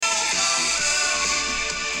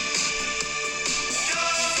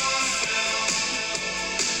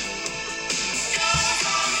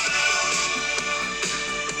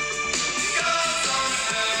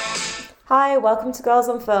Hi, welcome to Girls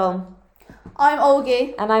on Film. I'm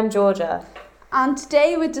Olgie. And I'm Georgia. And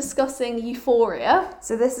today we're discussing Euphoria.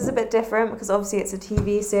 So this is a bit different because obviously it's a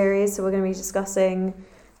TV series, so we're going to be discussing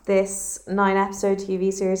this 9-episode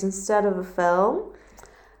TV series instead of a film.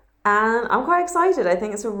 And I'm quite excited. I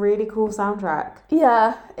think it's a really cool soundtrack.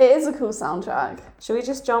 Yeah, it is a cool soundtrack. Should we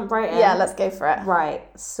just jump right in? Yeah, let's go for it. Right,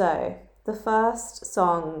 so the first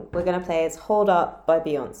song we're going to play is Hold Up by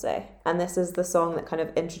Beyonce. And this is the song that kind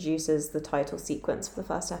of introduces the title sequence for the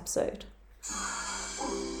first episode.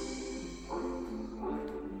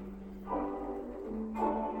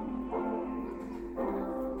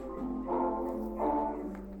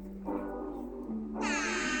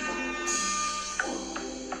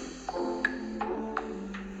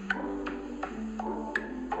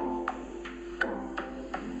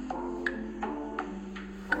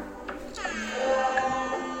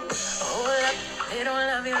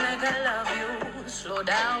 Slow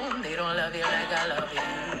down, they don't love you like I love you.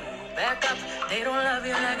 Back up, they don't love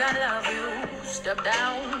you like I love you. Step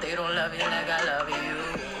down, they don't love you like I love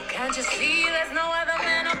you. Can't you see there's no other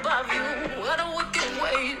man above you? What a wicked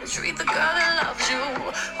way to treat the girl that loves you.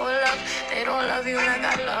 Hold up, they don't love you like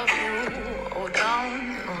I love you. Hold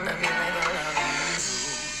down, they don't love you like I love you.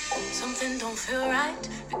 Something don't feel right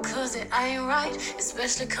because it ain't right,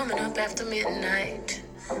 especially coming up after midnight.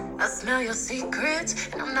 I smell your secrets,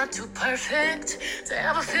 and I'm not too perfect to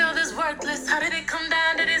ever feel this worthless. How did it come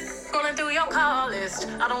down to this? Scrolling through your call list.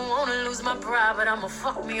 I don't wanna lose my pride, but I'ma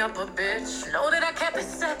fuck me up a bitch. Know that I kept it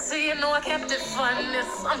sexy, and know I kept it fun. There's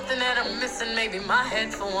something that I'm missing, maybe my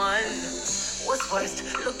head for one. What's worst?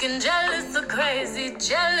 Looking jealous or crazy,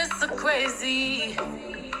 jealous or crazy.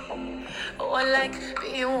 Oh, I like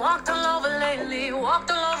being walked all over lately,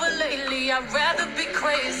 I'd rather be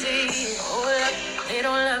crazy. Oh, like, they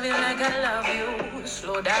don't love you like I love you.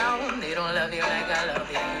 Slow down, they don't love you like I love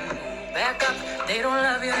you. Back up, they don't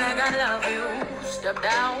love you like I love you. Step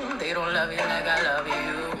down, they don't love you like I love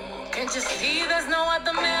you. Can't you see there's no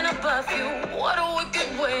other man above you? What a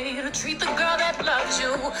wicked way to treat the girl that loves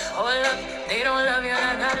you. Oh, look, they don't love you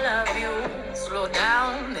like I love you. Slow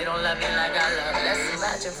down, they don't love you like I love you. Let's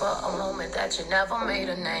imagine for a moment that you never made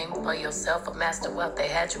a name for yourself, a master wealth. They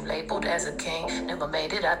had you labeled as a king. Never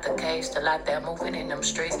made it out the cage, still out there moving in them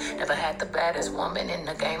streets. Never had the baddest woman in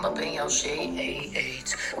the game up in your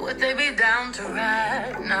shades. Would they be down to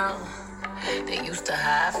ride now? They used to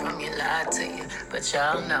hide from you, lie to you, but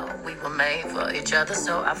y'all know we were made for each other,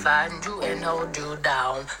 so I find you and hold you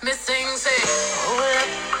down. Missing say, hold up,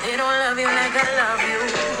 they don't love you like I love you.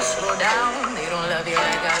 Slow down, they don't love you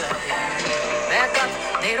like I love you. Back up,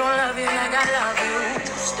 they don't love you like I love you.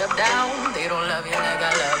 Step down, they don't love you like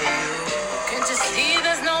I love you. Can't you see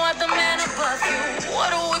there's no other man above you? What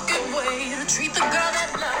a wicked way to treat the girl that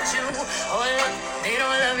loves you. Hold up, they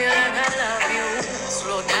don't love you like I love you.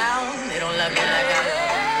 Slow down, they don't love you like I love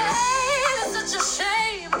you. It's such a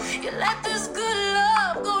shame you let this good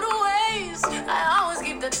love go to waste. I always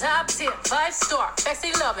keep the top tip, 5-star,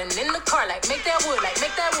 sexy loving in the car, like make that wood,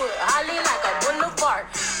 holly like a boulevard.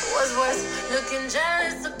 What's worse, looking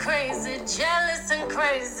jealous or crazy, jealous and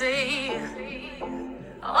crazy.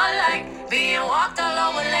 Oh, I like being walked all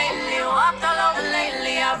over lately,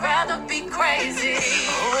 I'd rather be crazy.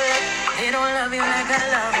 Oh, they don't love you like I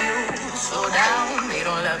love you. Slow down, they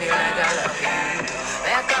don't love you like I love you.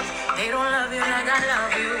 Back up, they don't love you like I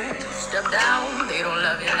love you. Step down, they don't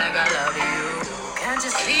love you like I love you. Can't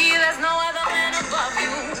you see there's no other man above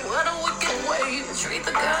you? What a wicked way to treat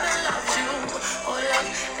the girl that loves you. Oh, look,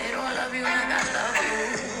 they don't love you like I love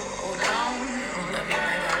you. Oh, down, they don't love you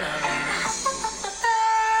like I love you.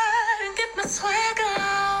 And get my swag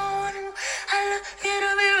on. I look in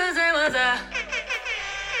the mirror and say, what's up?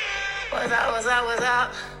 What's up, what's up, what's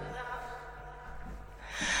up?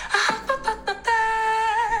 I hop up the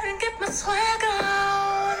bed and get my swag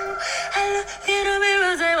on. I look in the mirror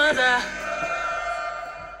and say, what's up?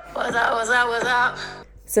 What's up, what's up, what's up?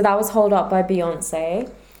 So that was Hold Up by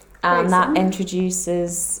Beyonce, and that song.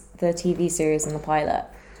 introduces the TV series and the pilot.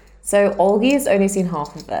 So Olgie has only seen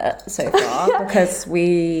half of it so far because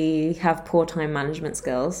we have poor time management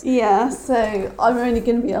skills. Yeah, so I'm only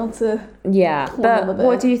going to be able to... Yeah, but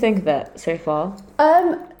what do you think of it so far?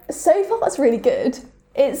 So far it's really good.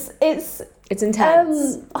 It's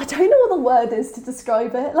intense. I don't know what the word is to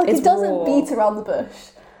describe it. Like, It's it doesn't raw. beat around the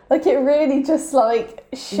bush. Like, it really just, like,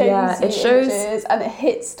 shows you it shows images and it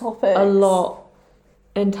hits topics. a lot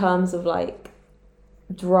in terms of, like,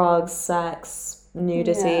 drugs, sex,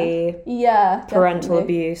 nudity, Yeah, parental definitely.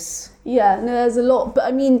 abuse. Yeah, no, there's a lot. But,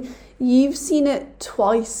 I mean, you've seen it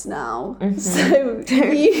twice now. So, you...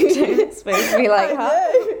 It's supposed to be like, I huh?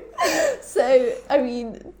 know. So, I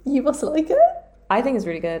mean, you must like it. I think it's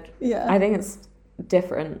really good. Yeah. I think it's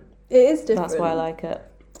different. It is different. That's why I like it.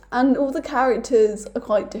 And all the characters are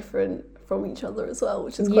quite different from each other as well,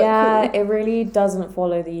 which is quite Yeah, cool. it really doesn't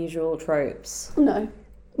follow the usual tropes. No,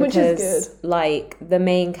 which Because, is good. like, the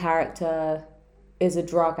main character is a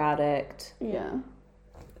drug addict. Yeah.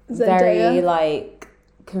 Very, like,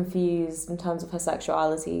 confused in terms of her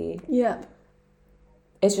sexuality. Yeah.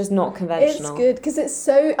 It's just not conventional. It's good because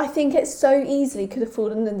I think it so easily could have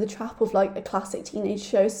fallen in the trap of like a classic teenage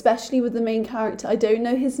show, especially with the main character. I don't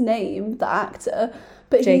know his name, the actor,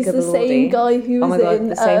 but Jacob he's the Elordi. same guy who Oh my was God, in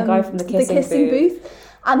the same guy from The Kissing Booth.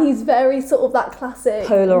 And he's very sort of that classic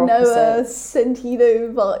Polar Noah opposites.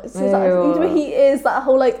 Centino vibe. So he is that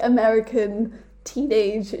whole like American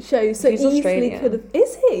teenage show. So He's easily Australian. could have.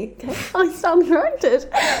 Is he? Okay, I stand corrected.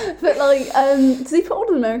 But like, does he put on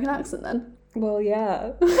an American accent then? Well,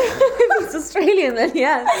 yeah. If he's Australian, then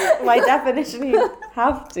yes. By definition, you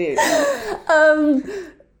have to.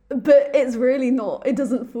 But it's really not. It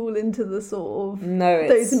doesn't fall into the sort of No,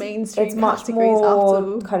 those mainstream it's much categories at more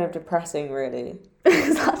all. kind of depressing, really.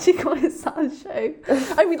 It's actually quite a sad show.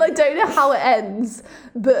 I mean, I don't know how it ends,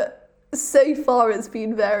 but so far it's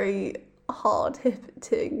been very hard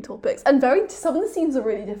hitting topics and some of the scenes are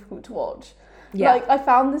really difficult to watch. Yeah. Like I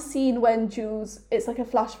found the scene when Jules, it's like a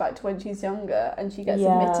flashback to when she's younger and she gets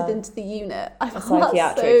admitted into the unit. I found that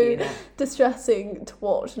psychiatric so unit. distressing to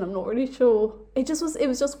watch, and I'm not really sure. It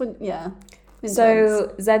was just when intense.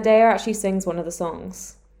 So Zendaya actually sings one of the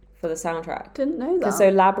songs for the soundtrack. Didn't know that. So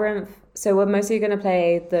Labyrinth. So we're mostly going to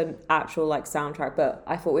play the actual like soundtrack, but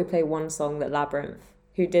I thought we'd play one song that Labyrinth,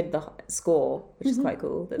 who did the score, which is quite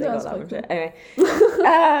cool that they Yeah, got that's Labyrinth. quite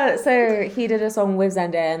Anyway, so he did a song with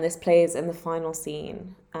Zendaya, and this plays in the final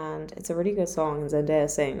scene, and it's a really good song, and Zendaya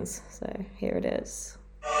sings. So here it is.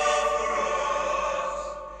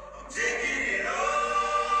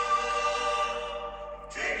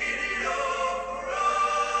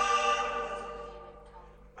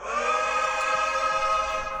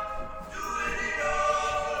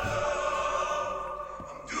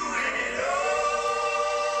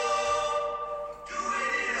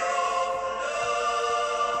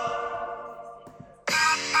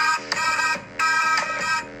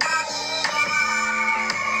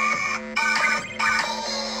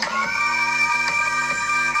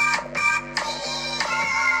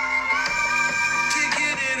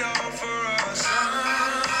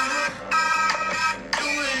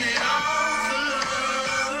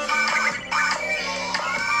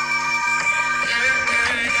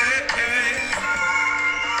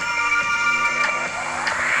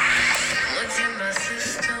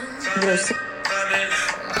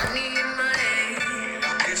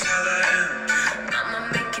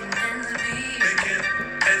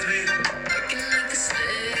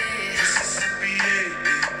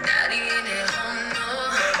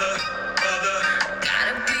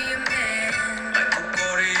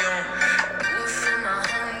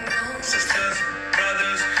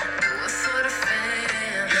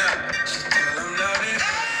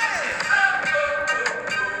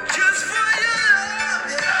 Just for your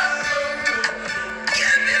love, yeah.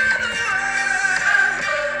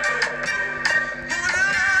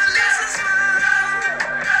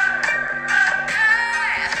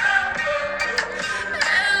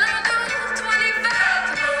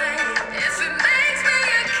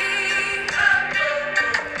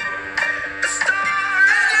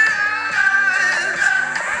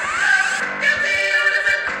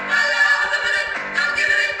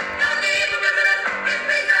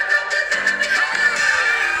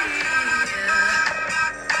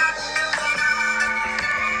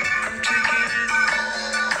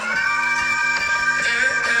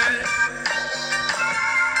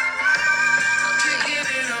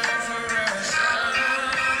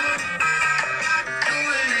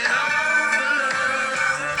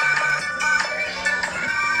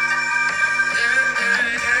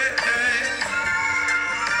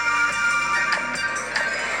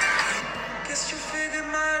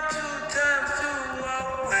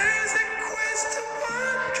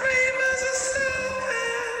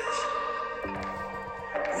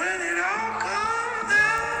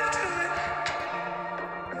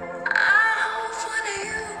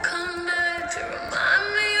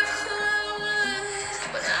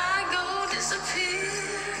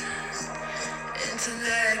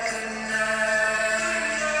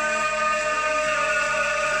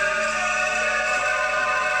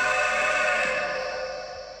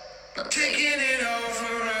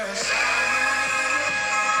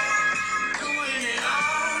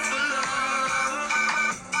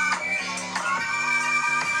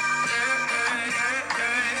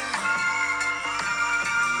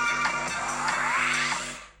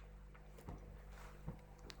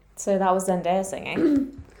 So that was Zendaya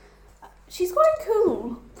singing. She's quite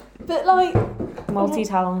cool, but like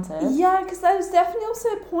Multi-talented. yeah, because there was definitely also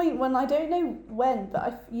a point when I don't know when, but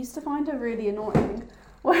I used to find her really annoying.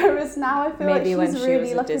 Whereas now I feel Maybe like when she's she really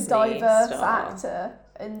was a like a Disney diverse star. actor,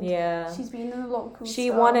 and Yeah. she's been in a lot of cool She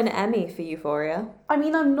stuff. won an Emmy for Euphoria. I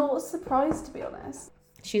mean, I'm not surprised, to be honest.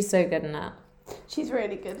 She's so good in it. She's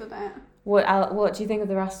really good at it. What do you think of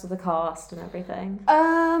the rest of the cast and everything?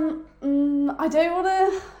 I don't want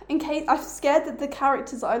to, in case, I'm scared that the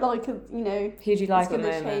characters I like are, you know, Who do you like it's at the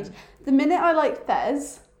gonna moment? change. The minute I like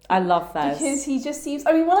Fez, I love Fez. because he just seems,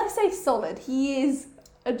 I mean, when I say solid, he is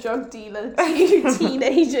a drug dealer to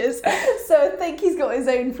teenagers, so I think he's got his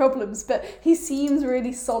own problems, but he seems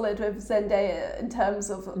really solid with Zendaya in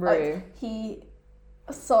terms of, Rue. like,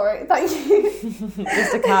 sorry, thank you.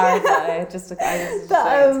 Just to clarify,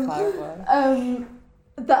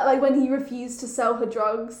 That like when he refused to sell her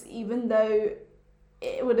drugs, even though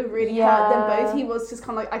it would have really hurt them both, he was just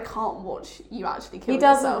kind of like, I can't watch you actually kill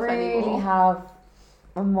yourself anymore. Have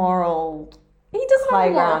a moral He doesn't high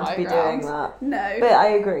have a moral ground to be ground. doing that. No. But I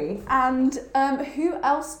agree. And who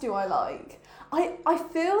else do I like? I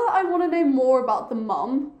feel that I want to know more about the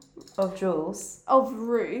mum Of Jules. of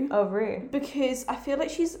Rue. Of Rue. Because I feel like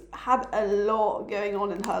she's had a lot going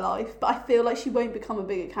on in her life, but I feel like she won't become a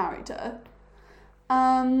bigger character.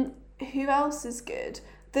 Who else is good?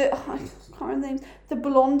 I can't remember the names. The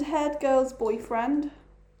blonde-haired girl's boyfriend.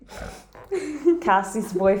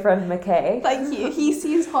 Cassie's boyfriend, McKay. Thank you. He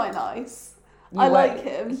seems quite nice. You I like like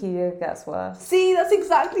him. He gets worse. See, that's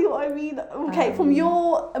exactly what I mean. Okay, from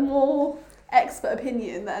your more expert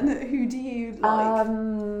opinion, then, who do you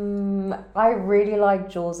like? I really like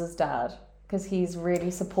Jules' dad because he's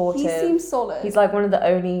really supportive. He seems solid. He's like one of the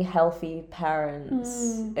only healthy parents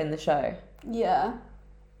in the show. Yeah.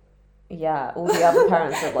 Yeah, all the other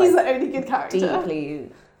parents are He's like the only good character.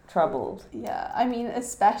 deeply troubled. Yeah, I mean,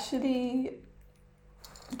 especially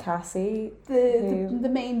Cassie, the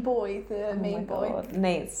main boy, main boy. God.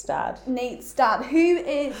 Nate's dad. Nate's dad,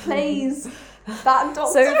 plays that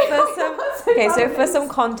doctor. So for some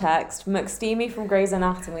context, McSteamy from Grey's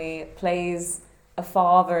Anatomy plays a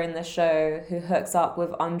father in the show who hooks up with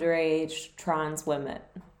underage trans women,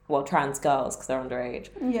 well, trans girls because they're underage,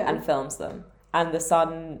 Yeah. and films them. And the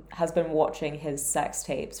son has been watching his sex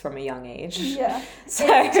tapes from a young age. Yeah. So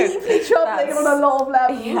it's deeply troubling that's- on a lot of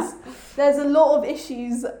levels. Yeah. There's a lot of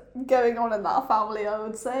issues going on in that family, I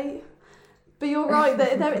would say. But you're right.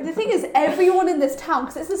 The thing is, everyone in this town,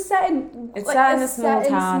 because it's set in a small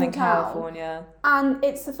town in California. And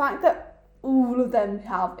it's the fact that all of them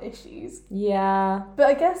have issues. Yeah. But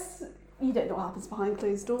I guess you don't know what happens behind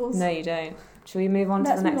closed doors. No, you don't. Shall we move on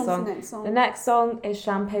to the next song? The next song is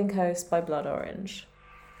Champagne Coast by Blood Orange.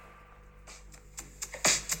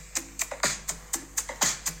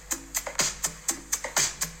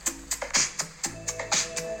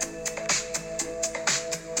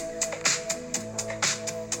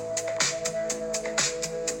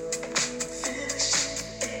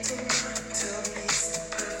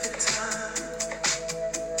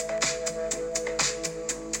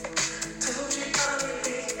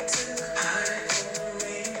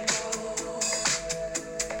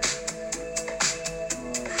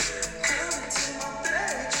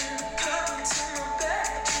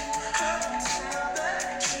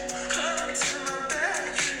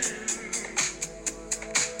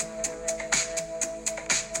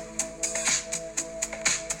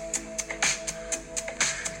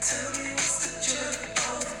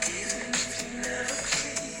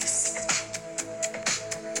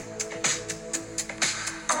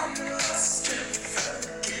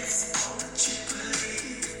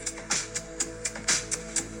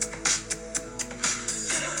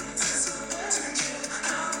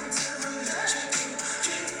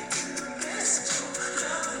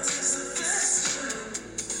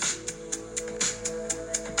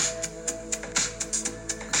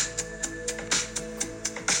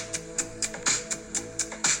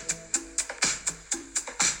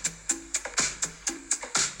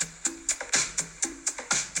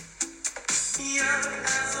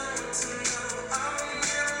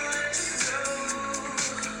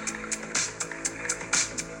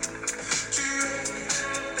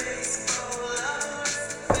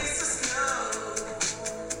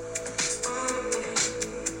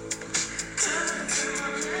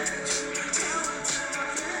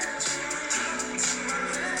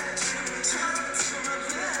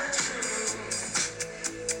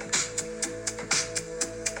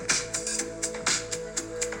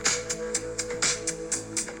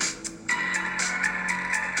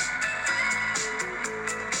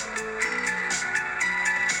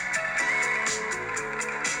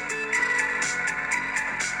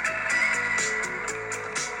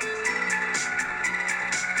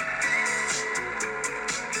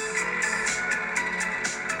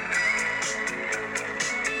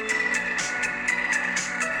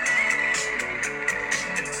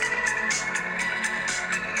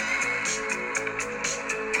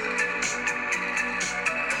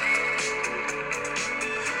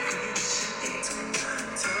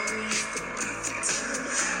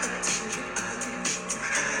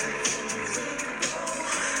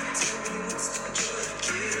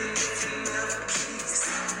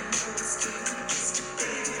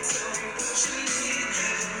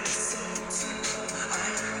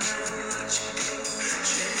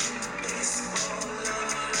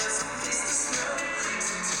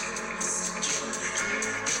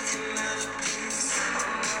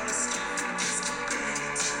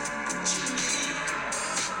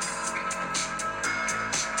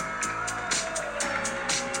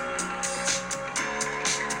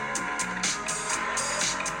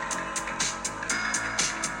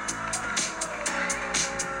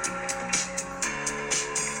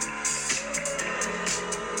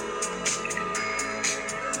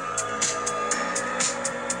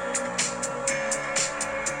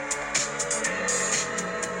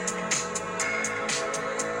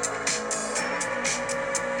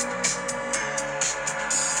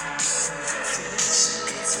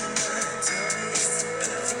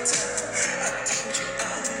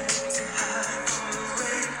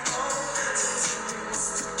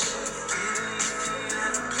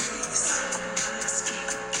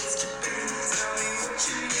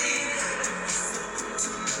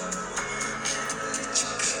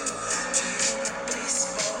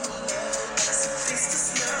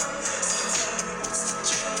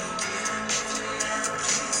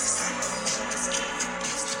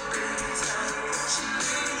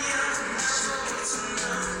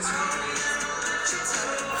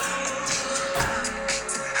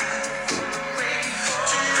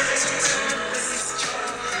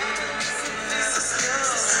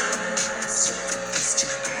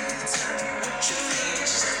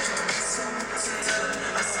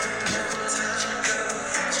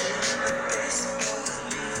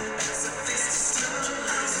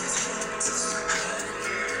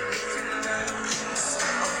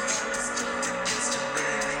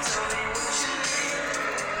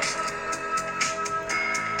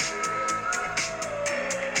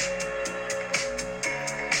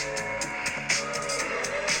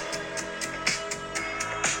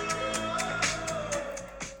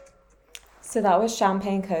 So that was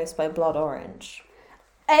Champagne Coast by Blood Orange.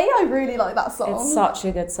 I really like that song. It's such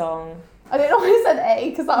a good song. I don't know why I said A,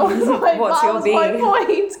 because that was my, What's that your was B? my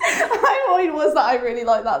point. My point was that I really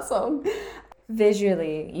like that song.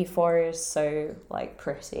 Visually, Euphoria is so, like,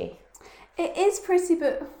 pretty. It is pretty,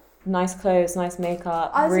 but Nice clothes, nice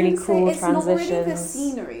makeup, I was really gonna cool say, it's transitions. not really the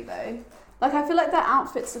scenery though. Like, I feel like their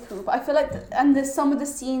outfits are cool, but I feel like, and there's some of the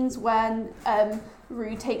scenes when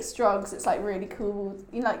Rue takes drugs, it's like really cool.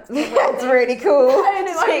 You know, like, It's really cool. I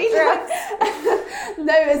know, Take I mean,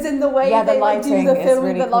 no, as in the way Yeah, the they like, do lighting the is film,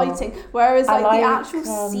 really the cool. lighting. Whereas I like the like,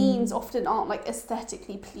 actual scenes often aren't like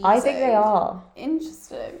aesthetically pleasing. I think they are.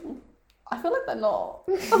 Interesting. I feel like they're not.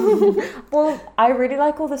 Well, I really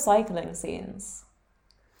like all the cycling scenes.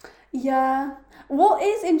 Yeah. What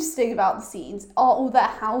is interesting about the scenes are all their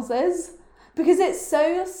houses. Because it's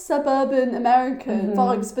so suburban American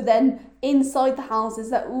vibes, but then inside the houses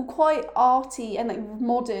they're all quite arty and like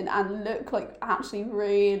modern and look like actually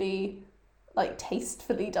really like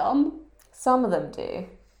tastefully done. Some of them do.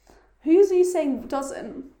 Who's you saying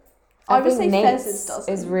doesn't? I would say Nate's Fez's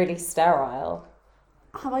doesn't. is really sterile.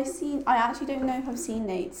 Have I seen? I actually don't know if I've seen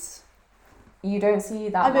Nate's. You don't see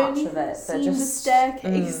that I've much only of it. seen They're the just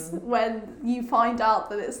staircase when you find out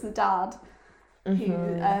that it's the dad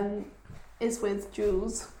who is with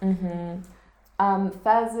Jules.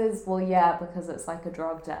 Fez is, well, yeah, because it's like a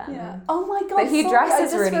drug den. Yeah. Oh my god. But he sorry,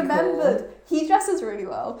 dresses I just really remembered. He dresses really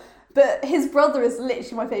well. But his brother is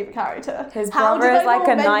literally my favourite character. His How brother did is I like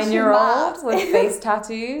not a mention 9-year-old that? with face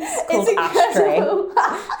tattoos called It's Ashtray. incredible.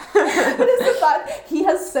 But it's the fact he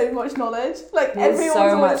has so much knowledge. Like, He has everyone's so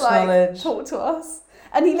always much like, knowledge. talk to us.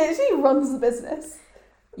 And he literally runs the business.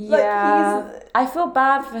 Yeah. Like, I feel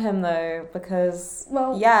bad for him though, because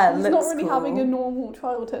Well, yeah, it he's looks not really cool. having a normal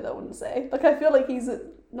childhood, I wouldn't say. Like, I feel like he's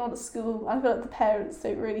not at school. I feel like the parents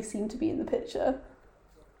don't really seem to be in the picture.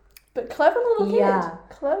 But clever little kid. Yeah.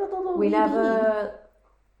 Clever little We wee never.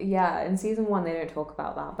 Yeah, in season 1 they don't talk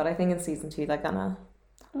about that, but I think in season 2 they're gonna.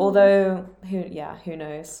 Although, who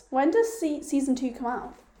knows? When does season 2 come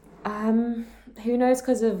out? Who knows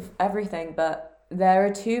because of everything, but there are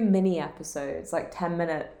 2 mini episodes, like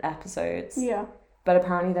 10-minute episodes. Yeah. But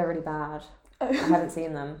apparently they're really bad. I haven't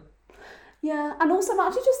seen them. Yeah, and also I'm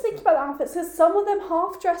actually just thinking about the outfits because some of them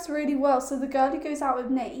half dress really well. So the girl who goes out with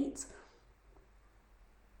Nate,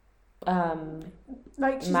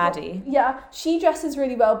 like she's Maddie. yeah, she dresses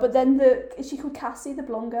really well. But then is she called Cassie, the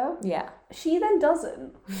blonde girl? Yeah. She then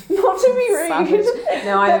doesn't. Not to be rude. Savage.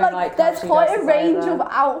 No, I But, don't like how there's she quite a dresses range either. of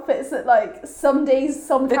outfits that like some days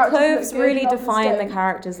some The characters clothes look good really and others define the don't.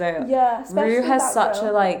 characters though. Yeah, especially Rue has that such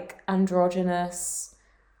girl. a like androgynous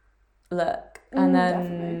look, and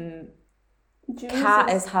then Jules Kat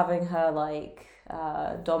is having her like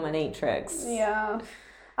dominatrix. Yeah.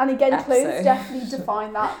 And again, episode. clothes definitely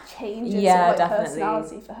define that change in Yeah, sort of like definitely.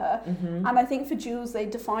 personality for her. Mm-hmm. And I think for Jules, they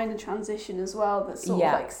define the transition as well. That sort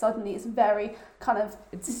Yeah. of like suddenly it's very kind of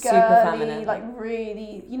It's girly, super feminine. like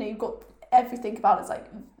really, you know, you've got everything about it's like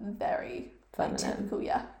very like, Feminine. typical.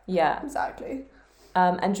 Yeah, Yeah. exactly.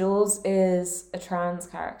 And Jules is a trans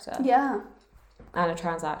character Yeah, and a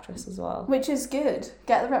trans actress as well. which is good.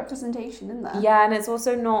 Get the representation in there. Yeah, and it's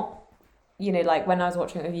also not, you know, like when I was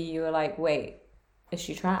watching it with you, you were like, wait, is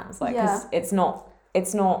she trans? Like, 'cause it's not,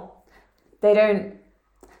 they don't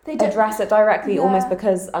They do. address it directly Yeah. almost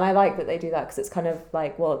because, and I like that they do that because it's kind of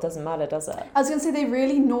like, well, it doesn't matter, does it? I was gonna say they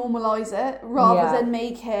really normalise it rather Yeah. than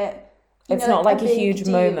make it. It's not like a big huge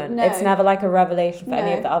deal. moment. No. It's never like a revelation for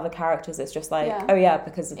any No. of the other characters. It's just like, Yeah. oh yeah,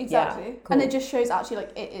 because Exactly. yeah, cool. And it just shows actually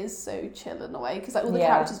like it is so chill in a way because like all the Yeah.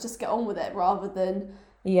 characters just get on with it rather than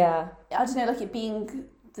yeah, I don't know like it being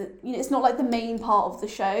it's not like the main part of the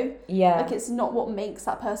show. yeah, Like it's not what makes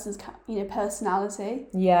that person's personality.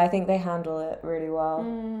 yeah. I think they handle it really well.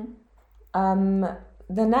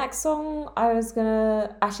 The next song I was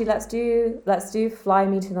gonna actually let's do "Fly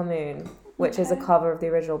Me to the Moon," which is a Okay. cover of the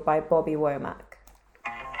original by Bobby Womack.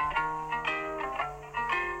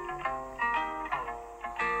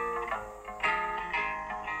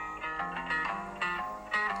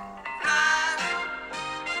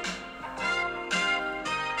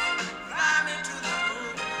 Fly me to the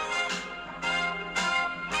moon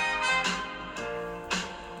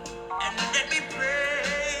and let me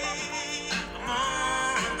pray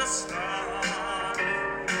among the stars.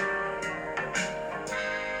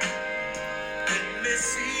 Let me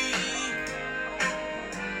see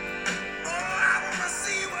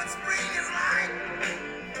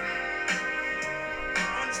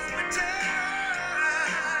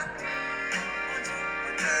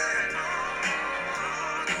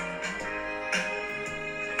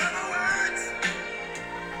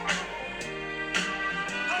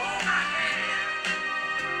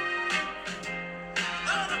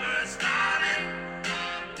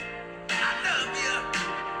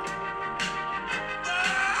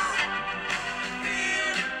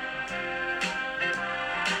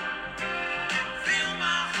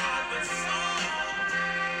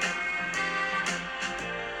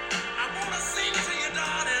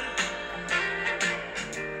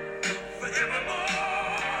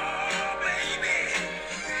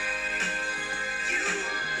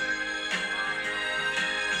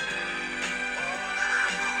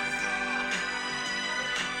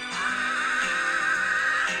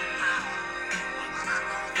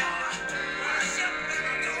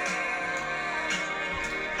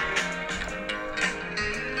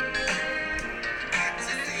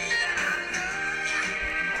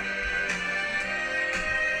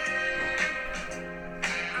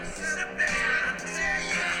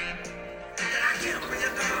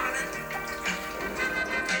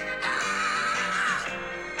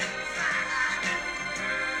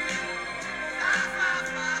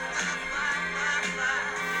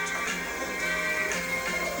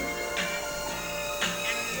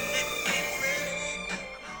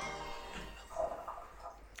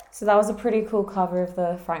So that was a pretty cool cover of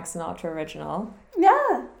the Frank Sinatra original.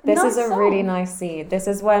 Yeah. This nice is a song. really nice scene. This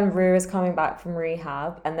is when Rue is coming back from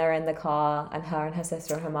rehab and they're in the car and her and her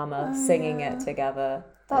sister and her mama singing it together.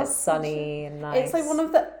 And it's sunny and nice. It's like one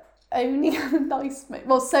of the only nice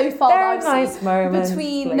so far there are that I've nice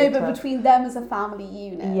seen moments between them as a family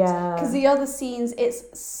unit. Yeah. Because the other scenes,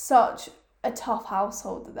 it's such a tough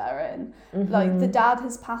household that they're in. Mm-hmm. Like the dad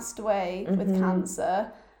has passed away with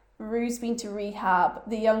cancer. Rue's been to rehab.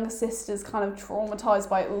 The younger sister's kind of traumatised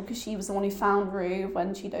by it all because she was the one who found Rue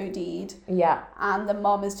when she'd OD'd. Yeah. And the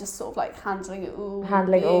mum is just sort of like handling it all.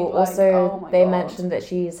 Handling being all. like, Also, oh my they God. mentioned that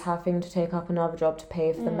she's having to take up another job to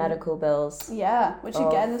pay for the medical bills. Yeah, which of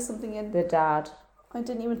again is something in the dad. I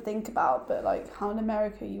didn't even think about, but like how in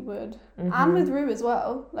America you would. And with Rue as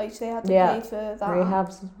well. Like they had to pay for that.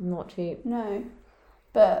 Rehab's not cheap. No.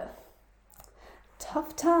 But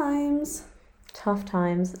tough times. Tough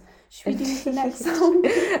times. Should we do the next song?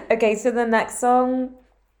 Okay, so the next song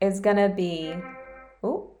is gonna be,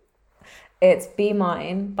 it's Be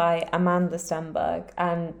Mine by Amanda Stenberg,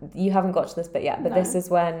 and you haven't got to this bit yet, but this is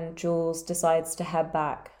when Jules decides to head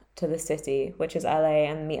back to the city, which is LA,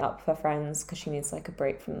 and meet up with her friends because she needs like a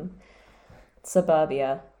break from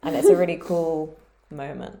suburbia, and it's a really cool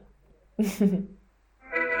moment.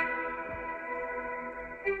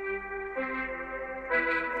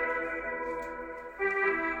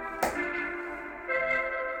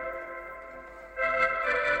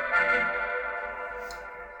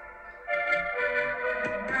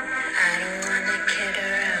 I don't wanna kid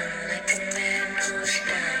around like a man who's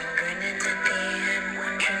dying, grinning at the end,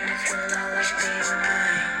 wondering if he'll always be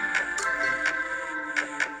mine.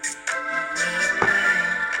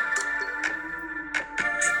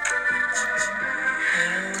 I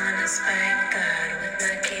don't wanna spite God with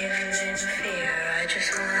my given fear. I just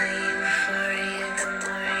want euphoria the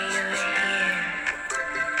more you're here.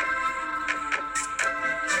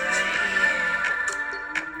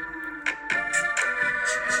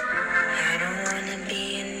 I don't wanna be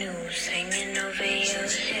a noose hanging over your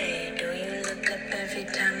head. Do you look up every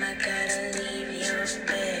time I gotta leave your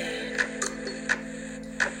bed?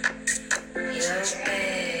 Your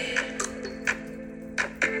bed.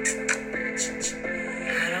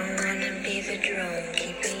 I don't wanna be the drone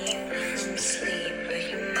keeping you from sleep, but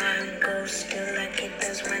your mind goes still like it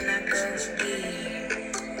does when I go deep.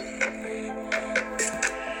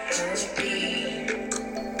 Go deep.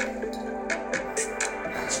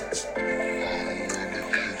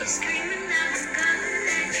 You're screaming that I'm gonna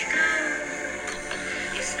let you go.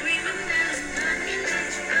 You're screaming that I'm gonna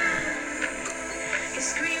let you go. You're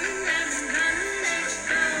screaming that I'm gonna let you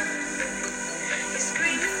go. You're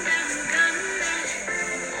screaming that I'm gonna let you go.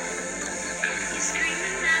 You're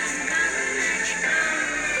screaming that I'm gonna let you go.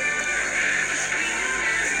 You're screaming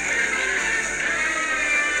that I'm gonna let you go.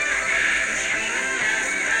 You're screaming that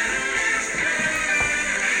I'm gonna let you go.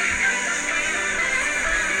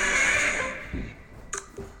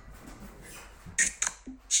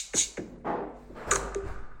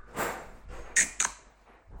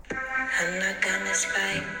 I'm not gonna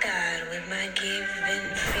spite God with my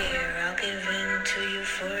given fear. I'll give in to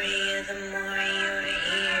euphoria the more you're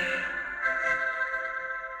here.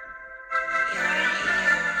 You're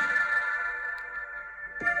here.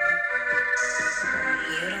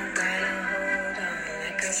 You don't gotta hold on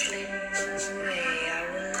like I slip away. I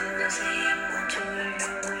will always hang on to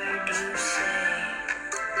every word you say.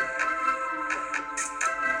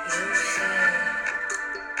 You say,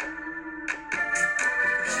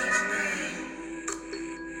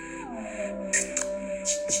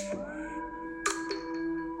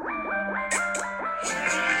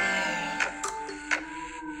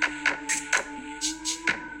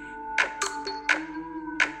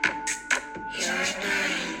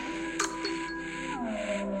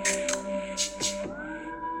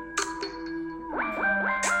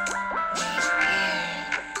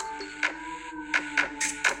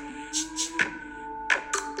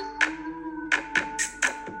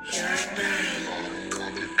 be mine. You're mine. You're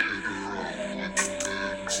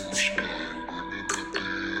mine.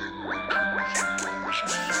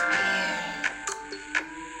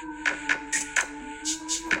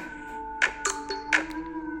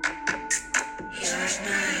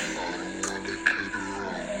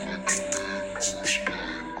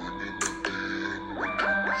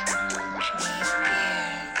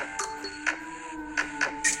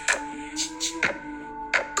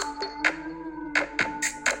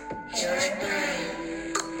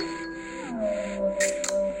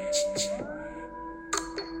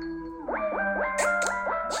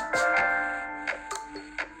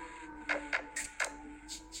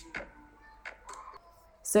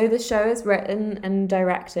 So the show is written and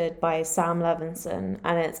directed by Sam Levinson,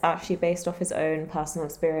 and it's actually based off his own personal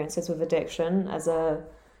experiences with addiction as a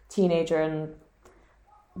teenager and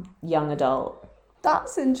young adult.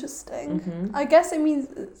 That's interesting. Mm-hmm. I guess it means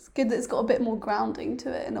it's good that it's got a bit more grounding to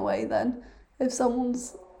it in a way then. If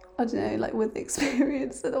someone's, I don't know, like with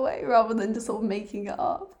experience in a way, rather than just sort of making it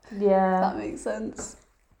up. Yeah. That makes sense.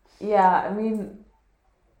 Yeah, I mean,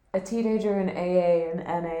 a teenager in AA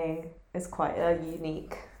and NA is quite a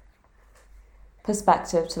unique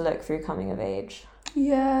perspective to look through coming of age.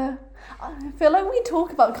 Yeah. I feel like we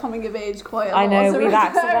talk about coming of age quite a lot. I know, as a we've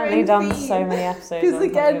accidentally recurring done theme. so many episodes Because on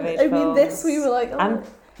again, coming of age I mean, films. this we were like, oh, And,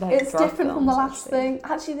 like, it's drug different from the films, last actually. thing.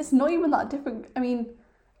 Actually, it's not even that different. I mean,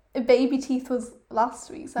 Baby Teeth was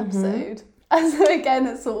last week's Mm-hmm. episode. And so again,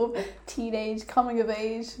 it's sort of teenage, coming of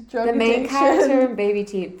age, drug The main addiction. character in Baby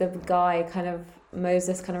Teeth, the guy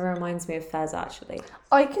Moses kind of reminds me of Fez, actually.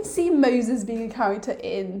 I could see Moses being a character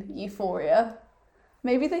in Euphoria.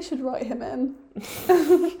 Maybe they should write him in.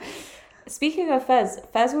 Speaking of Fez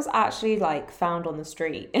was actually like found on the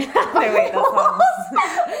street. No, wait, that sounds...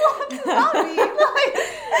 What does that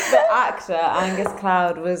mean? The actor Angus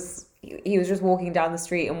Cloud he was just walking down the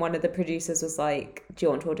street, and one of the producers was like, "Do you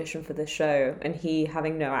want to audition for this show?" And he,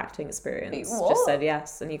 having no acting experience, Wait, what? just said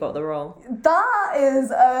yes, and he got the role. That is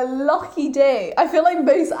a lucky day. I feel like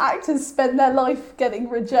most actors spend their life getting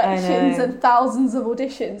rejections know. and thousands of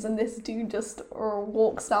auditions, and this dude just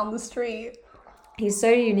walks down the street. He's so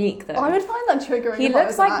unique, though. I would find that triggering. He if I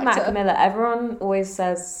looks was an like actor. Mac Miller. Everyone always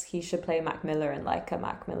says he should play Mac Miller in like a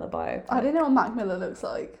Mac Miller biopic. I don't know what Mac Miller looks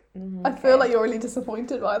like. Mhm, I feel like you're really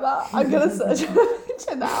disappointed by that. I'm gonna search a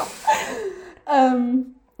picture now.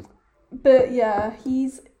 But yeah,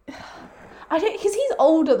 because he's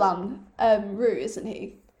older than Rue, isn't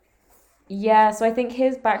he? Yeah, so I think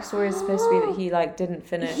his backstory is supposed to be that he like didn't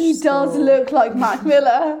finish. He does school. look like Mac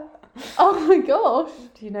Miller. Oh my gosh.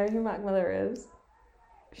 Do you know who Mac Miller is?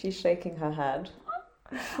 She's shaking her head.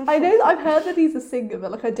 I know. I've heard that he's a singer,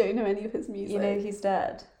 but like I don't know any of his music. You know he's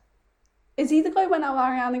dead. Is he the guy who went out with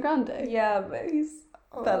Ariana Grande? Yeah, but he's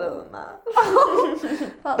better than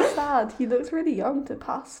that. That's sad. He looks really young to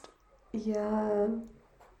past. Yeah,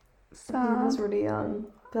 he Sad. was really young,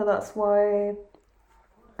 but that's why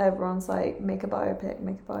everyone's like, make a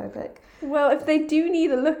biopic. Well, if they do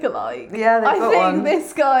need a lookalike, Yeah, they've I got think one.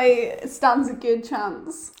 this guy stands a good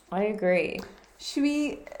chance. I agree. Should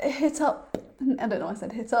we hit up? I don't know. I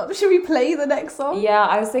said hit up. Should we play the next song? Yeah,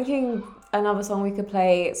 I was thinking another song we could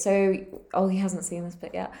play. So, he hasn't seen this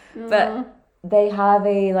bit yet, but they have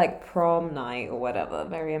a like prom night or whatever,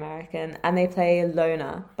 very American, and they play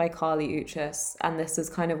Loner by Carly Uchis, and this is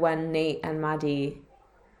kind of when Nate and Maddie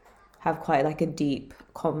have quite like a deep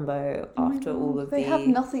convo after all of They the have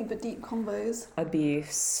nothing but deep combos.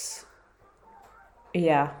 abuse.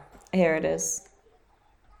 Yeah, here it is.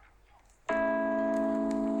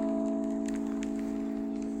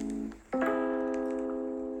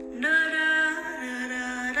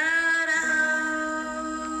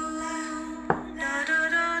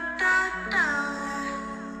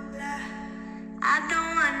 I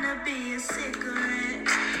don't wanna be a cigarette.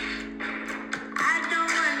 I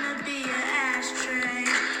don't wanna be an ashtray.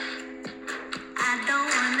 I don't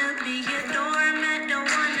wanna be a doormat. Don't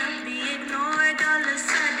wanna be ignored. All of a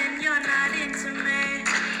sudden you're not into me.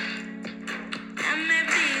 And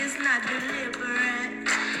maybe it's not deliberate.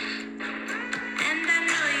 And I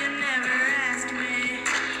know you never asked me.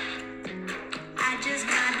 I just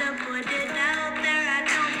gotta put it out there. I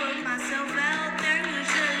don't put myself out there.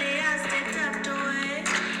 Usually I stay tucked away.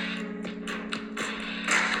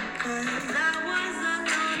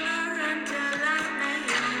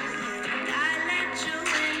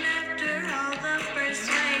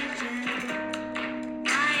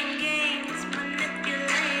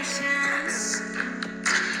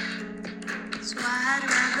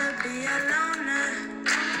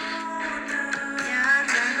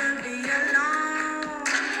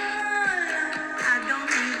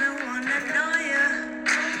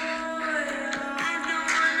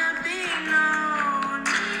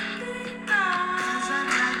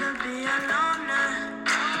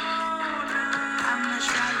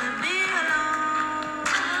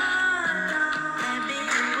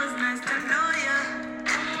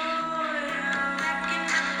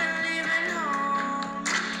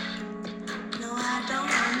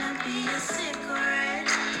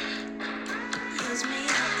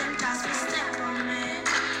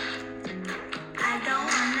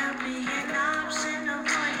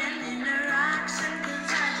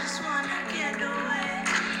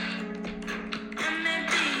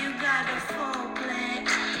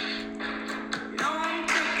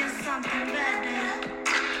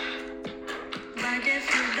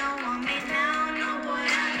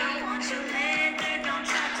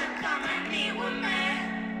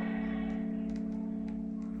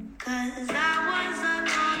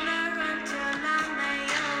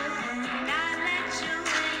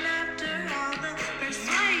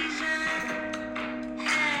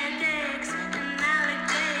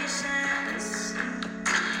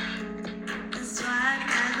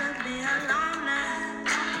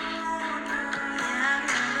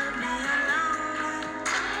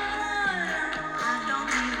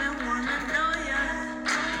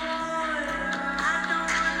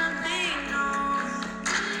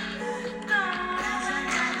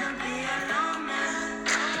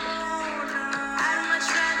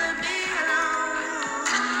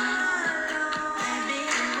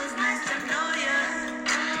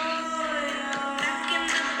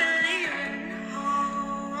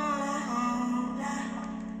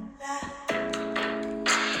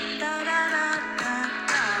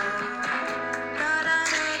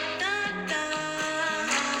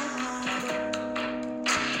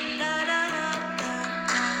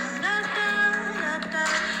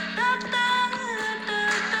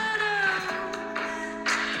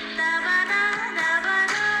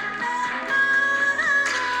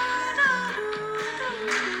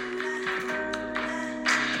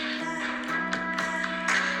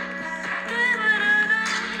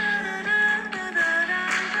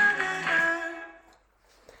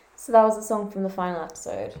 So that was a song from the final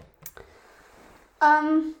episode.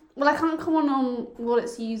 Well, I can't comment on what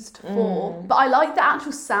it's used for, but I like the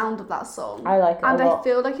actual sound of that song. I like it and a lot. I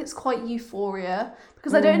feel like it's quite euphoria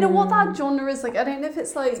because I don't know what that genre is like. I don't know if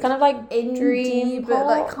it's like It's kind of like indie, dream but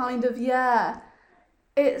like pop. kind of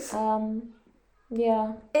It's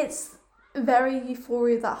Yeah. it's very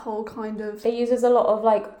euphoria. That whole kind of It uses a lot of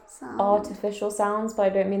like sound. artificial sounds, but I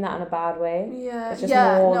don't mean that in a bad way. Yeah, It's just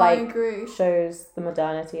yeah. more No, like I agree. shows the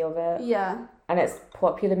modernity of it. Yeah, And it's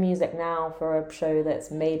popular music now for a show that's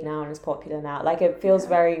made now and is popular now. Like, it feels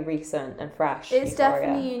very recent and fresh. it's Euphoria.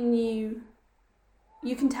 definitely a new.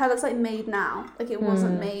 You can tell it's like made now. Like it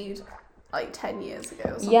wasn't made like 10 years ago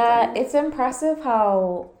or something. Yeah, it's impressive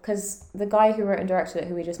how... Because the guy who wrote and directed it,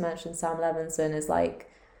 who we just mentioned, Sam Levinson, is like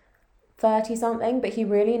 30-something, but he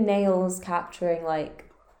really nails capturing like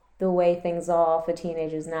the way things are for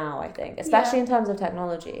teenagers now, I think. Especially in terms of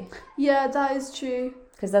technology. Yeah, that is true.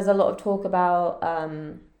 Because there's a lot of talk about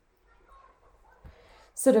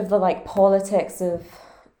sort of the like politics of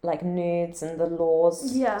like nudes and the laws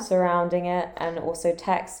surrounding it, and also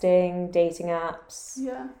texting, dating apps.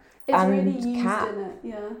 Yeah, it's And really used Kat. in it.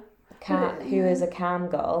 Yeah, Kat, who is a cam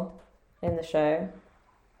girl in the show,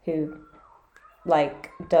 who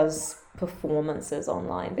like does performances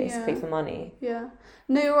online basically for money. yeah.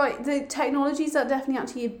 No, you're right. The technologies are definitely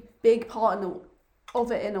actually a big part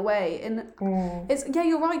of it in a way, and it's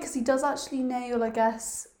you're right because he does actually nail, I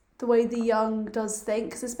guess, the way the young does think,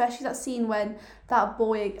 because especially that scene when that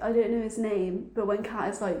boy, I don't know his name, but when Kat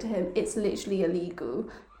is like to him, it's literally illegal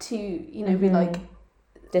to be like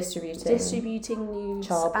distributing news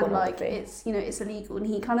child and like pornography. it's it's illegal, and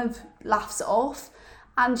he kind of laughs it off,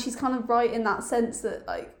 and she's kind of right in that sense that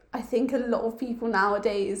like I think a lot of people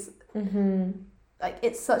nowadays like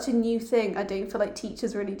it's such a new thing. I don't feel like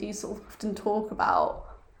teachers really do sort of often talk about,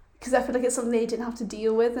 because I feel like it's something they didn't have to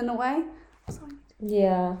deal with in a way.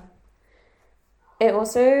 Yeah. It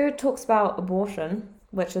also talks about abortion,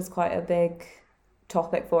 which is quite a big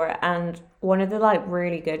topic for it. And one of the like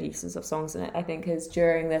really good uses of songs in it, I think, is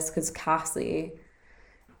during this, because Cassie,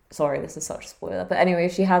 sorry, this is such a spoiler, but anyway,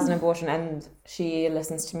 she has an abortion and she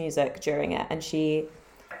listens to music during it, and she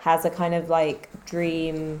has a kind of like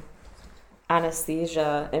dream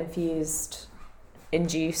anesthesia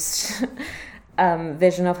induced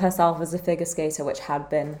vision of herself as a figure skater, which had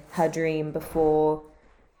been her dream before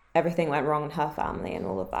everything went wrong in her family and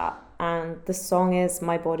all of that. And the song is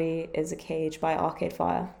My Body is a Cage by Arcade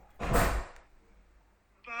Fire.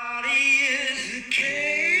 Body is a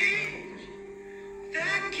cage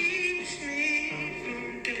that keeps me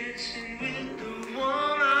from dancing with the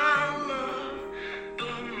one I love,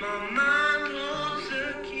 but my mind holds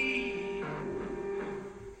the key.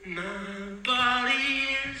 My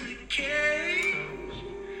body is a cage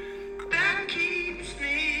that keeps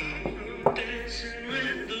me from dancing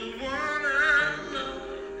with the one I love,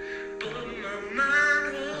 but my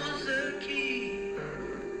mind holds the key.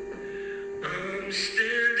 I'm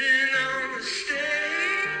standing on the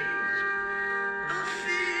stage of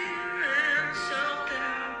fear and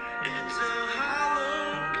self-doubt. It's a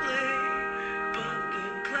hollow play, but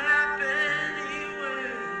they clap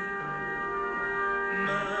anyway.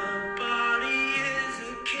 My body is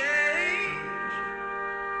a cage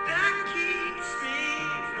that keeps me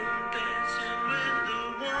from dancing with the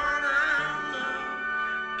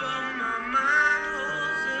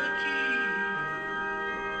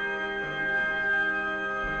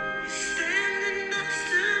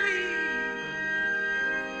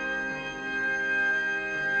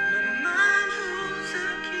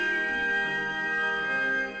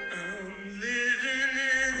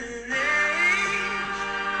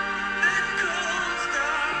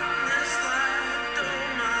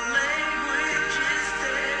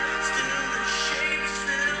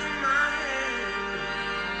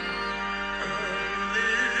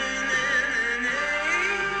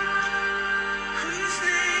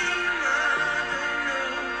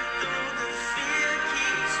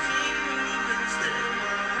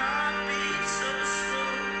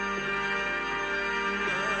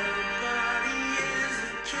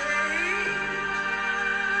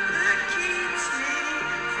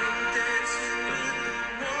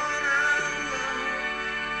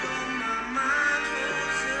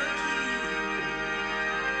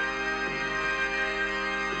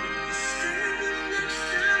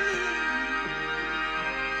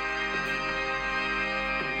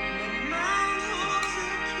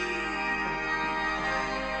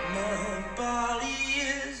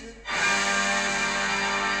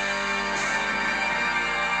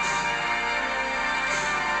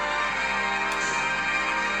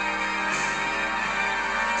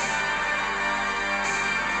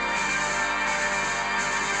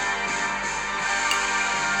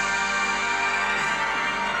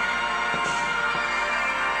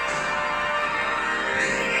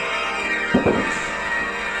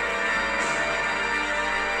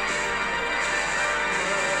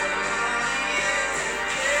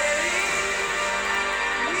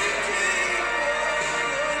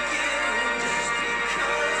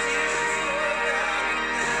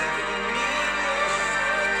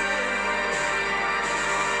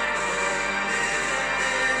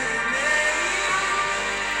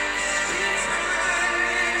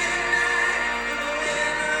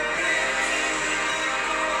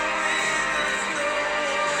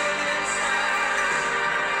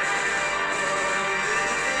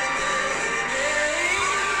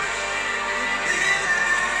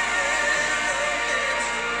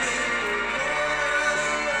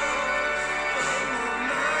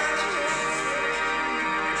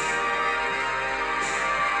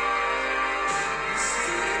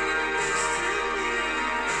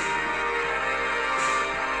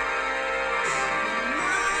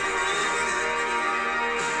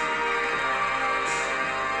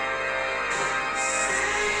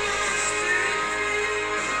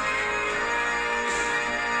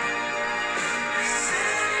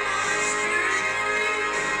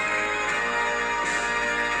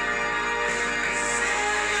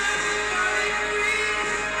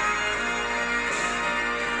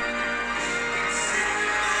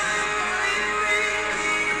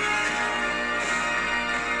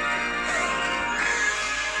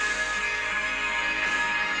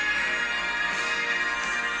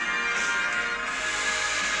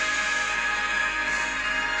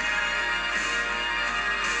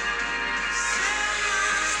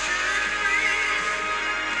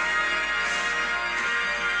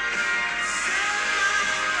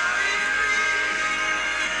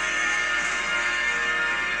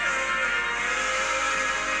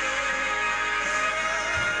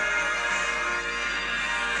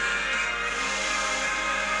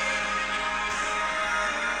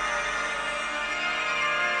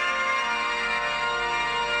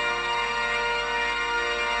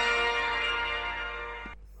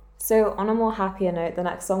So on a more happier note, the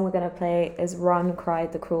next song we're going to play is Run,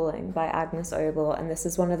 Cried the Crawling by Agnes Obel, and this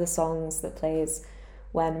is one of the songs that plays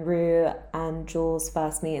when Rue and Jules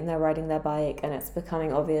first meet and they're riding their bike, and it's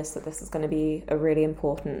becoming obvious that this is going to be a really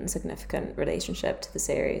important and significant relationship to the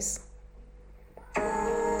series.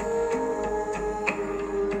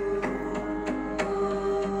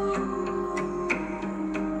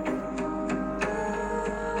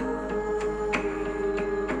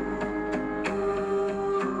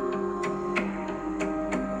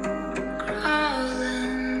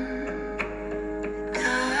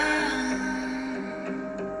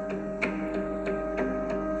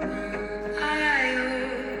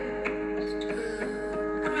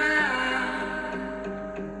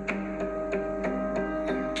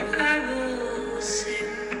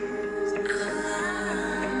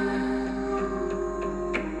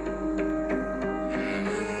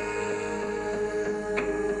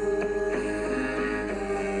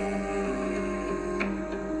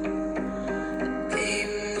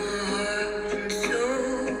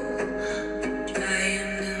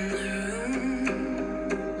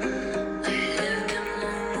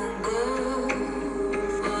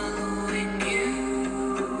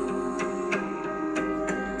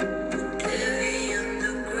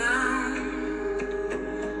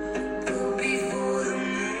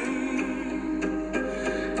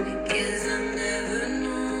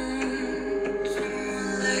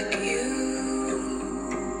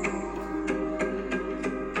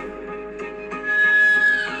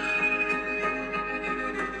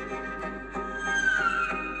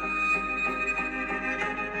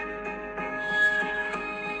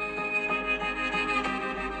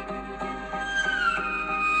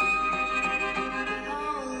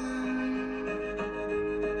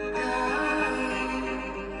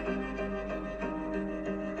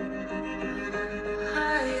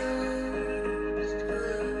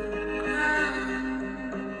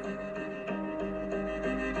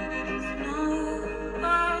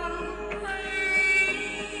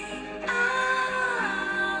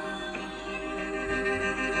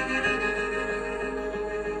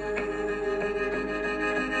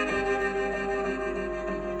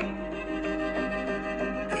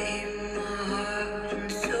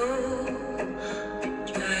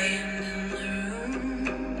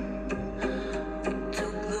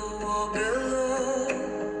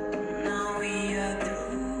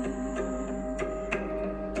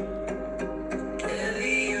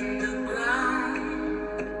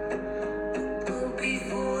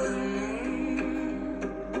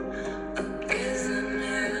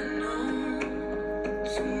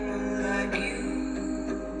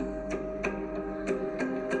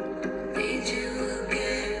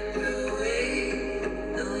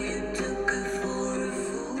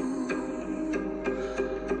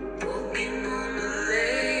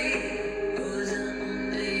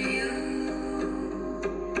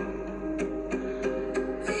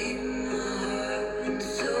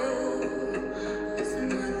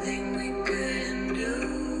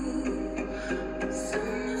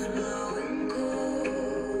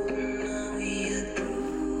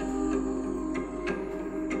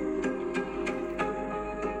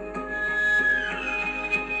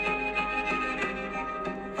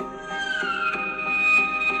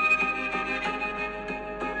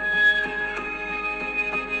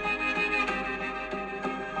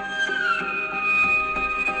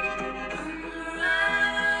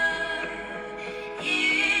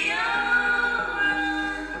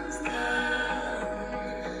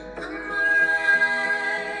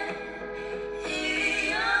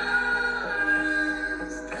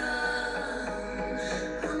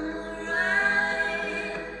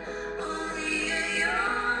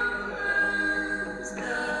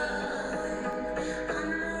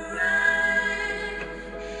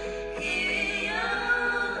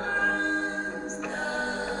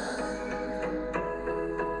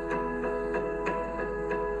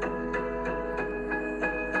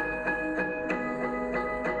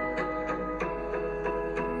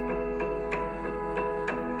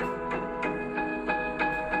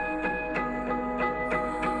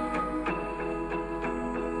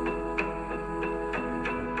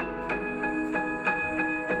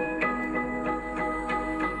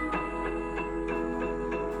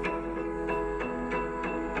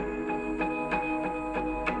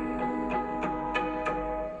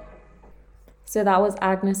 So that was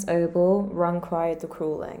Agnes Obel, Run, Cried the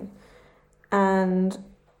Crawling. And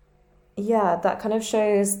yeah, that kind of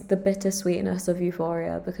shows the bittersweetness of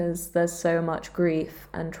Euphoria, because there's so much grief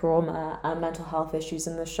and trauma and mental health issues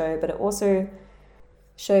in the show, but it also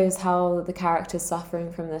shows how the characters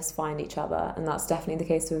suffering from this find each other, and that's definitely the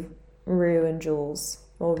case with Rue and Jules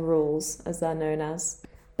or rules as they're known as.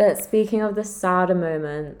 But speaking of the sadder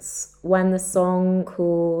moments, when the song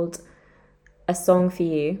called A Song for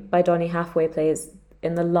You by Donny Hathaway plays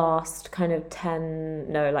in the last kind of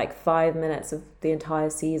 5 minutes of the entire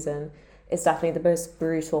season, it's definitely the most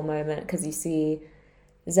brutal moment because you see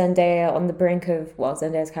Zendaya's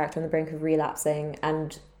character on the brink of relapsing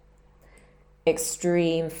and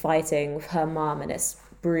extreme fighting with her mum, and it's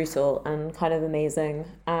brutal and kind of amazing,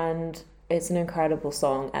 and it's an incredible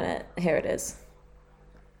song, and here it is.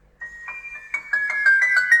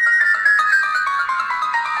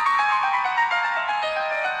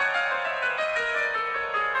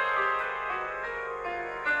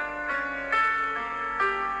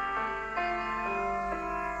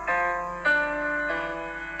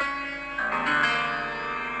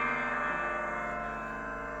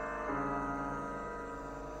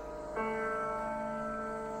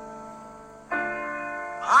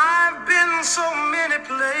 I've been so many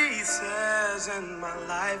places in my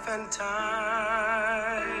life and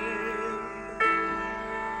time.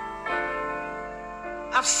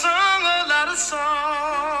 I've sung a lot of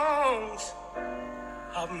songs.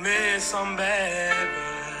 I've made some bad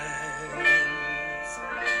rhymes.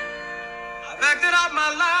 I've acted out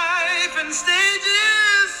my life in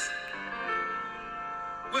stages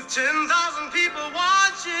with 10,000 people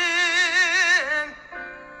watching.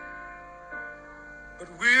 But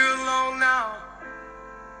we're alone now,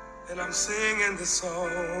 and I'm singing this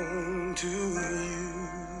song to you.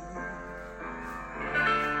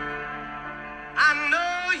 I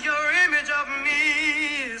know your image of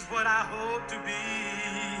me is what I hope to be.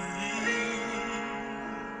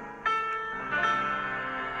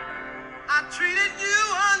 I treated you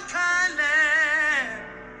unkindly,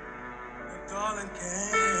 but darling,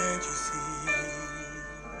 can't you see?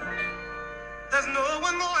 There's no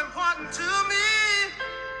one more important to me.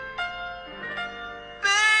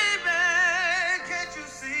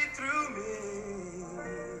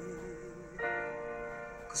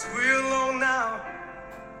 We're alone now,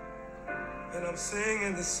 and I'm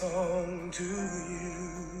singing this song to you.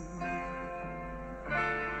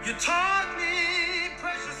 You taught me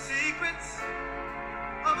precious secrets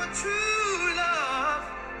of a true love,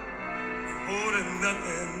 holding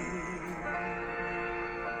nothing.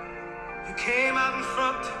 You came out in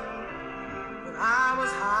front when I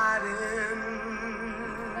was hiding.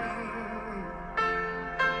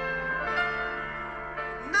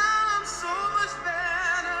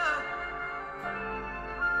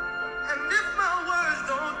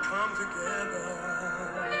 Together,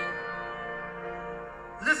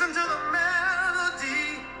 listen to the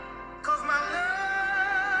melody, 'cause my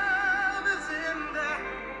love is in there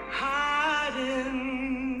hiding.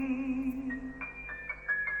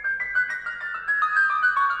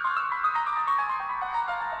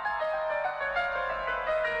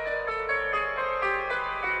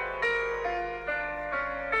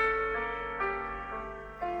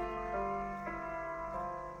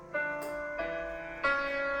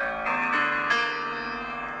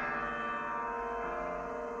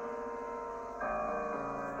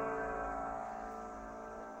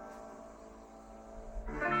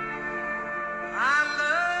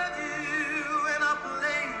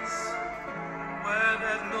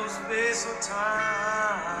 Space or time.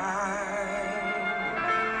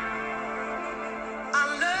 I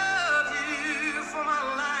love you for my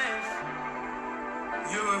life.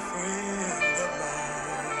 You're a friend of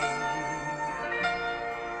mine.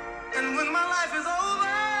 And when my life is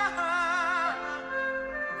over,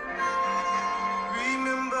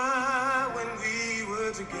 remember when we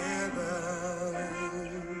were together.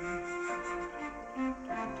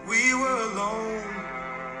 We were alone,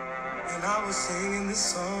 and I was singing this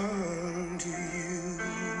song to you.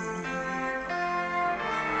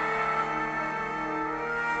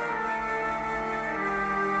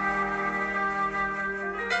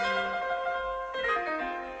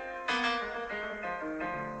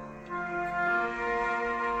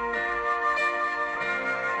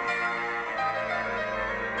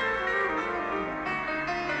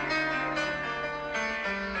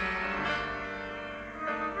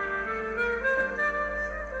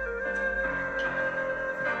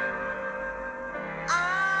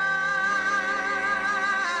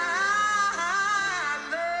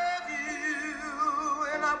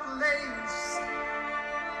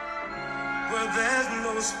 Where there's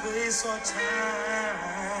no space or time.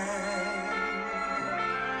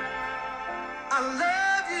 I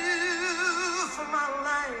love you for my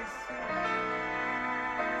life.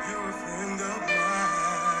 You're a friend of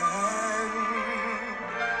mine.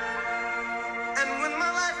 And when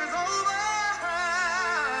my life is over,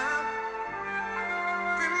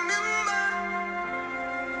 remember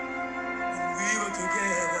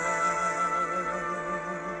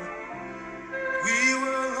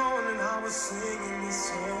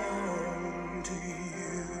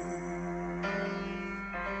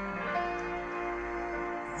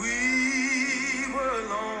We were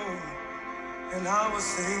alone, and I was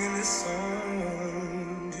singing this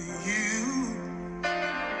song to you.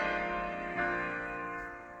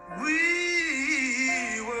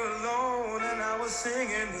 We were alone, and I was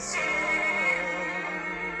singing this song.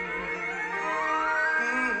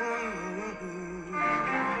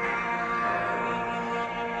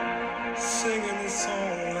 Singing this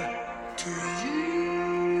song to you.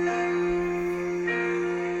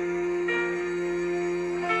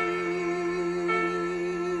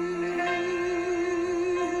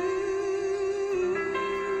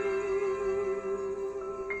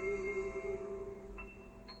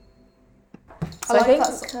 I like think,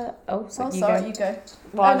 that song. oh, so Oh, you sorry, go. you go.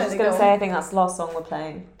 Well, I Oh, was no, just go going to on. say, I think that's the last song we're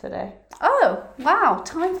playing today. Oh, wow,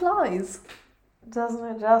 time flies. Doesn't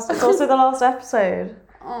it just? It's also the last episode.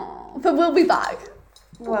 Oh, but we'll be back.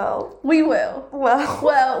 Well, We will. well.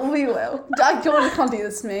 Well, we will. Jordan can't do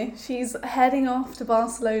this to me. She's heading off to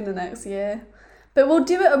Barcelona next year. But we'll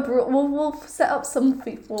do it abroad. We'll set up some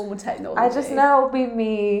form of technology. I just know it'll be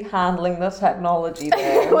me handling the technology It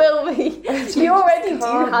there. will be. You already do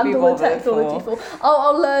can't be handle the bothered technology for.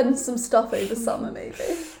 I'll learn some stuff over summer, maybe.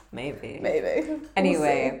 Maybe. Maybe. We'll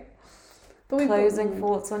Anyway, see. But we've got- closing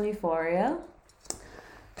thoughts on Euphoria.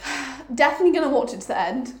 Definitely gonna watch it to the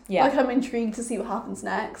end. Yeah. Like, I'm intrigued to see what happens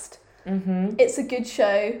next. Mm-hmm. It's a good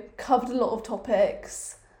show. Covered a lot of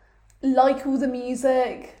topics. Like all the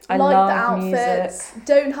music. I like the love outfits.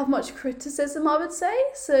 Don't have much criticism, I would say.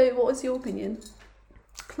 So, what was your opinion?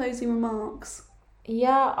 Closing remarks.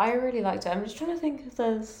 Yeah, I really liked it. I'm just trying to think if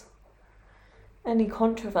there's any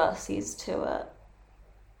controversies to it.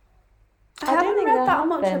 I don't haven't think read there that have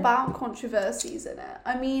much been. about controversies in it.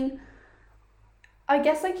 I mean, I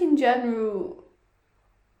guess like in general,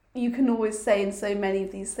 you can always say in so many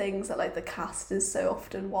of these things that like the cast is so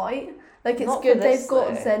often white. Like it's Not for good this, they've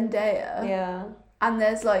got though. Zendaya Yeah. and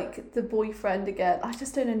there's like the boyfriend again. I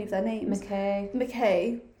just don't know any of their names. McKay.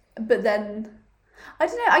 McKay, but then I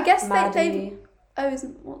don't know. I guess they Maddie. oh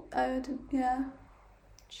isn't what oh I didn't, yeah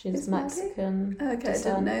She's Is Maddie? Mexican. okay I didn't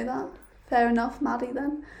descent. know that. Fair enough, Maddie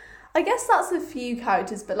then. I guess that's a few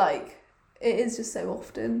characters, but like it is just so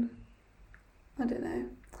often. I don't know,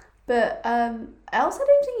 but else I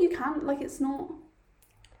don't think you can like it's not.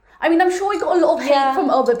 I mean, I'm sure we got a lot of hate Yeah. from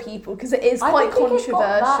other people because it is quite I don't think it got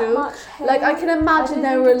that controversial. much hate. Like I can I imagine don't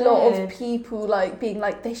there think were a it lot did. of people like being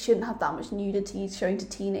like they shouldn't have that much nudity showing to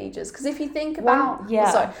teenagers because if you think about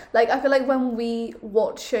yeah. sorry, like I feel like when we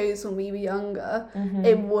watched shows when we were younger, Mm-hmm.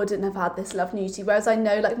 it wouldn't have had this level of nudity. Whereas I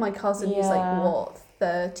know like my cousin who's like Yeah. what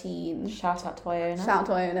 13. Shout out to Iona. Shout out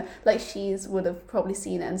to Iona. Like she's would have probably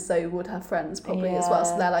seen it, and so would her friends probably as well.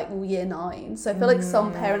 So Yeah. they're like all year 9. So I feel like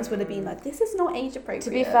some parents would have been like, "This is not age appropriate." To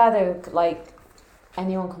be fair though, like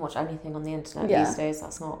anyone can watch anything on the internet Yeah. these days.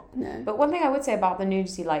 That's not. no. But one thing I would say about the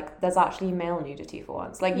nudity, like there's actually male nudity for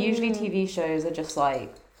once. Like usually TV shows are just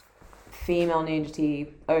like female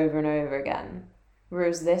nudity over and over again.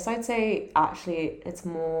 Whereas this, I'd say actually it's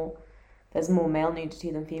more. There's more male nudity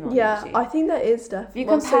than female Yeah, nudity. I think there is definitely. If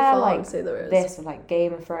you compare I like would say there is. this with like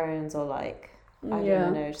Game of Thrones or like I don't Yeah.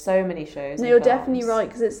 even know, so many shows. No, and you're films. definitely right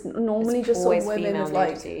because it's normally It's just sort of always women female with like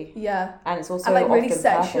nudity. yeah, And it's also and like really often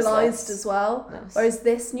sexualized purposeless. as well. Yes. Whereas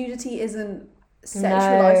this nudity isn't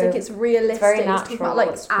sexualized, like it's realistic. It's very It's talking natural. about like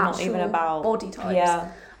It's actual not even about body types. Yeah.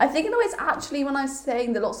 I think in a way it's actually when I was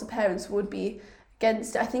saying that lots of parents would be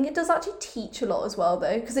against it, I think it does actually teach a lot as well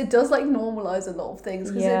though because it does like normalize a lot of things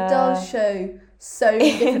because Yeah. it does show so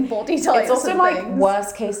many different body types. It's also and like things.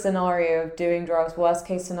 worst case scenario of doing drugs, worst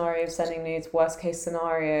case scenario of sending nudes, worst case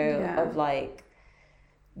scenario Yeah. of like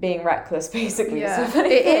being reckless basically. Yeah, So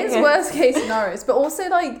it is worst case scenarios, but also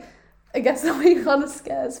like I guess that way kind of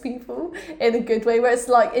scares people in a good way, where it's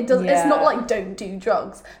like it does. It's not Yeah. like don't do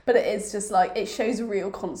drugs, but it is just like it shows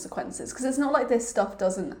real consequences because it's not like this stuff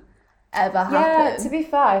doesn't ever Yeah, happen. to be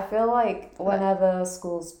fair, I feel like whenever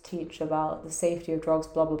schools teach about the safety of drugs,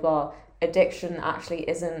 blah, blah, blah, addiction actually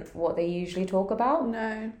isn't what they usually talk about.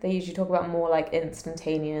 No. They usually talk about more like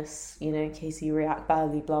instantaneous, you know, in case you react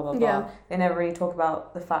badly, blah, blah, blah. Yeah. They never really talk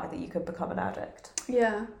about the fact that you could become an addict.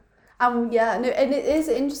 Yeah. Yeah, no, and it is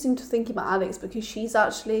interesting to think about Alex because she's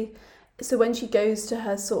actually, so when she goes to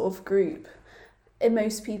her sort of group, and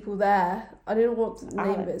most people there, I don't know what the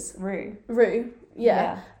name is. Rue,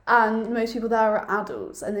 yeah. And most people there are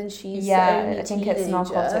adults, and then she's the only I think teenager. it's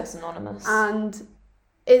Narcotics Anonymous. And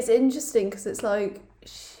it's interesting because it's like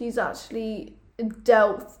she's actually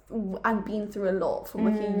dealt and been through a lot from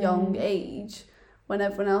like a young age when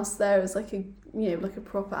everyone else there is like a like a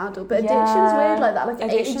proper adult. But addiction's weird like that. Like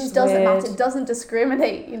Addiction's age doesn't weird. matter. It doesn't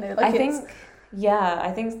discriminate. Like I think Yeah,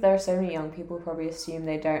 I think there are so many young people who probably assume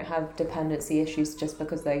they don't have dependency issues just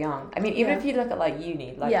because they're young. I mean, even Yeah. if you look at like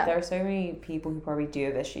uni, like Yeah. there are so many people who probably do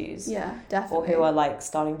have issues. Yeah, Or definitely. who are like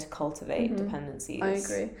starting to cultivate Mhm. dependencies. I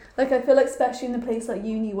agree. Like, I feel like especially in a place like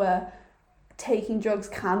uni where taking drugs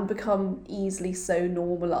can become easily so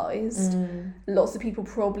normalised, lots of people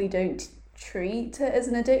probably don't treat it as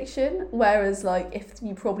an addiction, whereas like if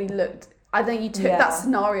you probably looked, I think you took Yeah. that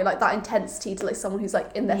scenario, like that intensity to like someone who's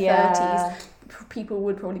like in their 30s, people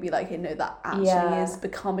would probably be like, hey, no, that actually Yeah. is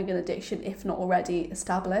becoming an addiction, if not already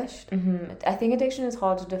established. I think addiction is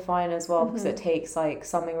hard to define as well because Mhm. it takes like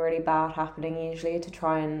something really bad happening usually to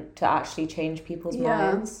try and to actually change people's Yeah.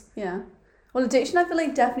 minds. Yeah. Well, addiction, I feel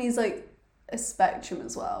like definitely is like a spectrum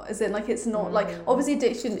as well. As in, like, it's not like, obviously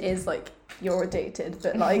addiction is like you're addicted,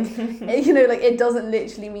 but like, you know, like it doesn't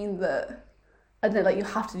literally mean that, I don't know, like you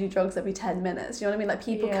have to do drugs every 10 minutes. You know what I mean? Like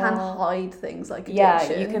people can Yeah. hide things like addiction.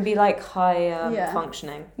 Yeah, you can be like high Yeah.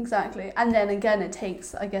 functioning. Exactly. And then again, it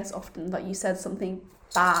takes, I guess, often, like you said, something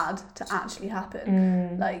bad to actually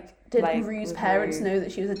happen. Like, did Like Rue's with parents Rue. know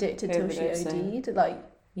that she was addicted till she Overdosing. OD'd? Like,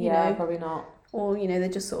 you Yeah, know, probably not. or, you know, they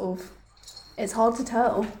just sort of, it's hard to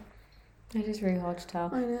tell. It is really hard to tell.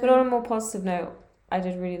 I know. But on a more positive note, I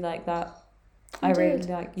did really like that. You I did. really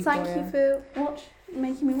like Euphoria. Thank you for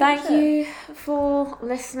making me watch Thank it. you for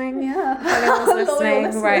listening. Yeah. If anyone's Loyal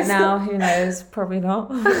listening right listeners. now, who knows? Probably not.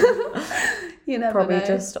 You never Probably know.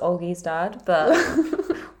 just Olgie's dad, but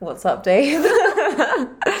what's up, Dave?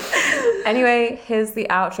 Anyway, here's the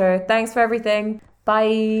outro. Thanks for everything.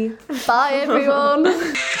 Bye. Bye, everyone.